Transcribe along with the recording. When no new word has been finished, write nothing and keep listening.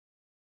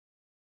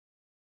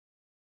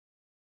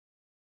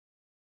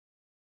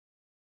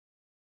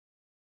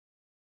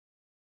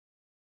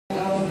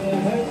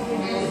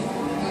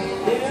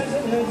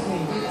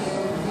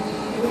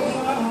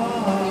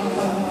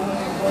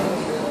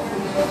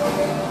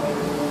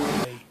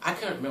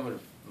remember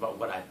about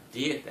what I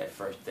did that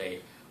first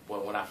day.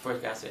 But when I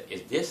first got, I said,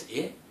 "Is this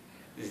it?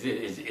 Is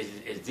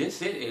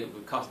this it?"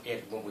 Because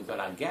when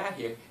I got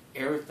here,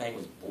 everything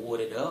was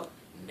boarded up,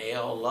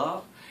 nailed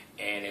up,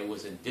 and it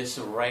was in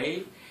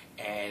disarray.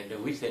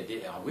 And we said,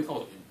 "Are we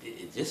going?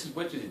 Is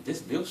this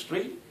Beale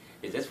Street?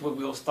 Is this where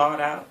we'll start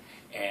out?"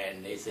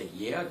 And they said,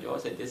 "Yeah."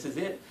 George said, "This is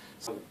it."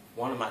 So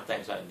one of my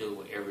things I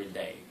do every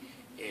day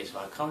is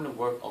when I come to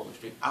work over the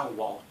street, I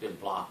walk the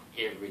block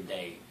every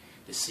day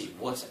to see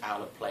what's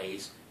out of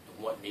place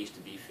and what needs to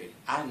be fixed.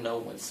 I know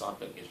when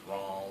something is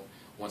wrong,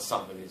 when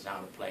something is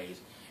out of place,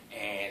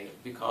 and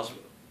because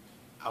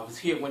I was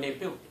here when they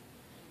built it.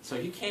 So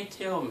you can't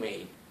tell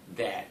me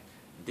that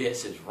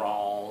this is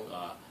wrong,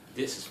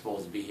 this is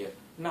supposed to be here.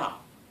 No,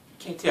 you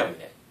can't tell me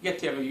that. You got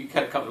to tell me you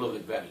got to come a little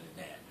bit better than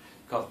that.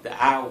 Because the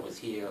hour was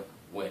here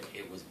when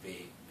it was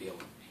being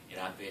built, and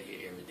I've been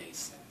here every day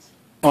since.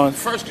 On the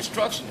first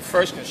construction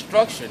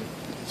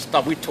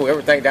stuff, we tore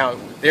everything down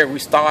there. We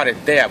started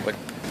there, but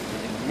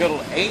in the middle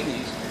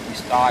 80s, we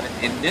started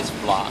in this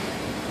block.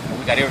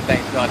 We got everything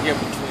done here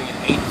between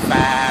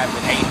 85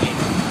 and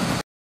 88.